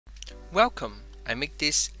Welcome! I make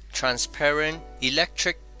this transparent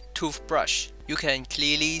electric toothbrush. You can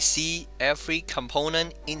clearly see every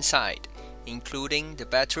component inside, including the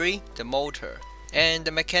battery, the motor, and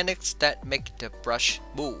the mechanics that make the brush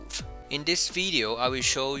move. In this video, I will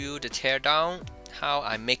show you the teardown, how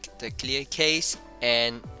I make the clear case,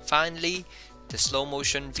 and finally the slow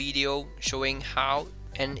motion video showing how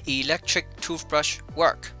an electric toothbrush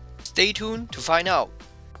works. Stay tuned to find out.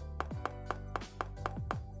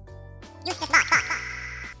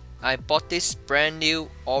 I bought this brand new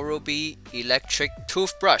Oral-B electric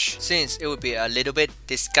toothbrush since it would be a little bit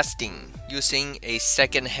disgusting using a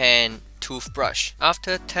second-hand toothbrush.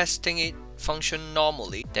 After testing it function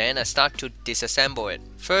normally, then I start to disassemble it.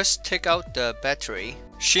 First, take out the battery,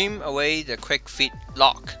 shim away the quick fit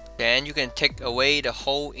lock. Then you can take away the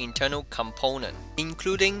whole internal component,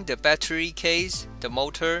 including the battery case, the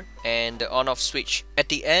motor, and the on-off switch. At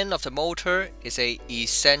the end of the motor is a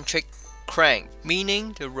eccentric crank,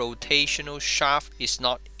 meaning the rotational shaft is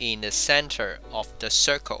not in the center of the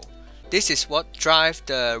circle. This is what drives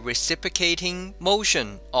the reciprocating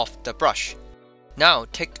motion of the brush. Now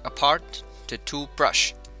take apart the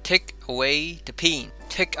toothbrush, take away the pin,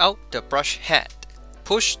 take out the brush head,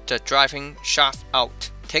 push the driving shaft out,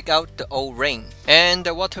 take out the O-ring and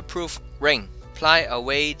the waterproof ring, ply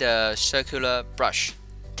away the circular brush,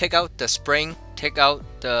 take out the spring, take out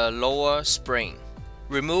the lower spring.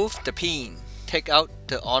 Remove the pin, take out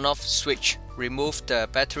the on-off switch, remove the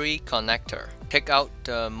battery connector, take out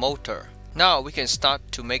the motor. Now we can start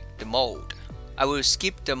to make the mold. I will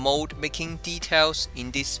skip the mold making details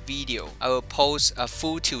in this video. I will post a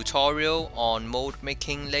full tutorial on mold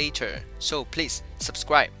making later, so please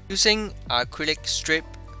subscribe. Using acrylic strip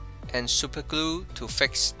and super glue to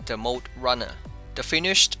fix the mold runner. The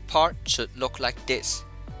finished part should look like this.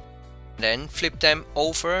 Then flip them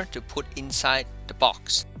over to put inside the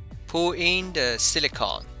box. Pull in the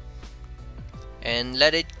silicone and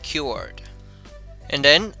let it cure. And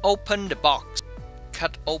then open the box.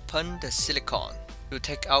 Cut open the silicone to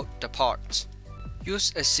take out the parts.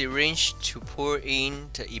 Use a syringe to pour in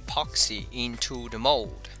the epoxy into the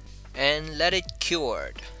mold and let it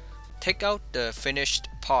cure. Take out the finished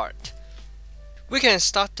part. We can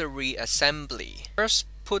start the reassembly. First,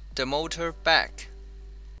 put the motor back.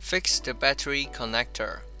 Fix the battery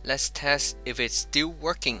connector. Let's test if it's still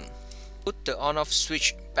working. Put the on-off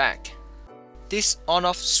switch back. This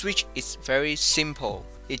on-off switch is very simple.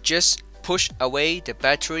 It just push away the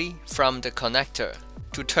battery from the connector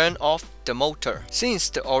to turn off the motor. Since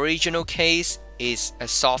the original case is a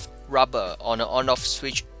soft rubber on the on-off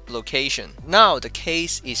switch location, now the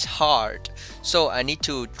case is hard, so I need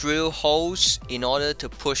to drill holes in order to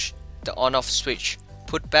push the on-off switch.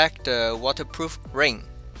 Put back the waterproof ring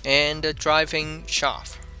and the driving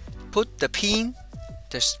shaft. Put the pin,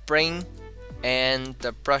 the spring, and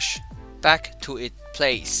the brush back to its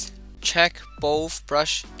place. Check both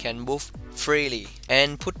brush can move freely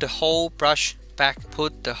and put the whole brush back.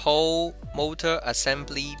 Put the whole motor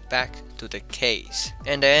assembly back to the case.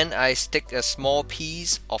 And then I stick a small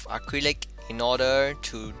piece of acrylic in order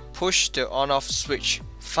to push the on-off switch.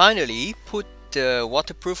 Finally, put the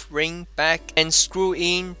waterproof ring back and screw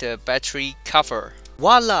in the battery cover.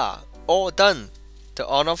 Voila! All done! The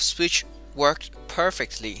on-off switch worked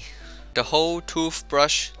perfectly. The whole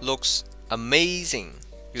toothbrush looks amazing.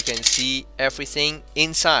 You can see everything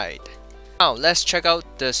inside. Now let's check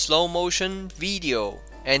out the slow motion video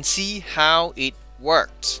and see how it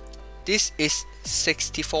works. This is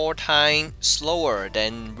 64 times slower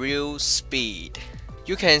than real speed.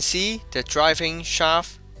 You can see the driving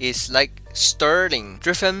shaft is like Stirling,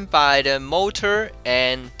 driven by the motor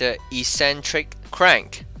and the eccentric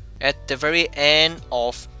crank. At the very end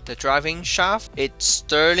of the driving shaft, its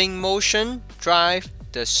Stirling motion drives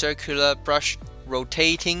the circular brush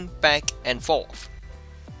rotating back and forth.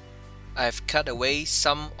 I've cut away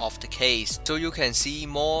some of the case so you can see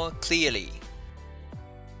more clearly.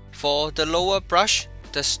 For the lower brush,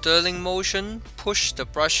 the Stirling motion pushes the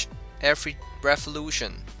brush every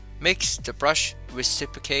revolution, makes the brush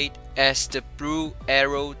reciprocate as the blue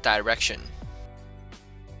arrow direction.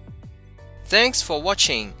 Thanks for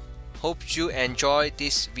watching. Hope you enjoyed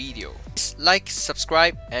this video. Please like,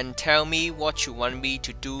 subscribe, and tell me what you want me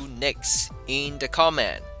to do next in the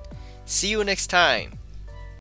comment. See you next time.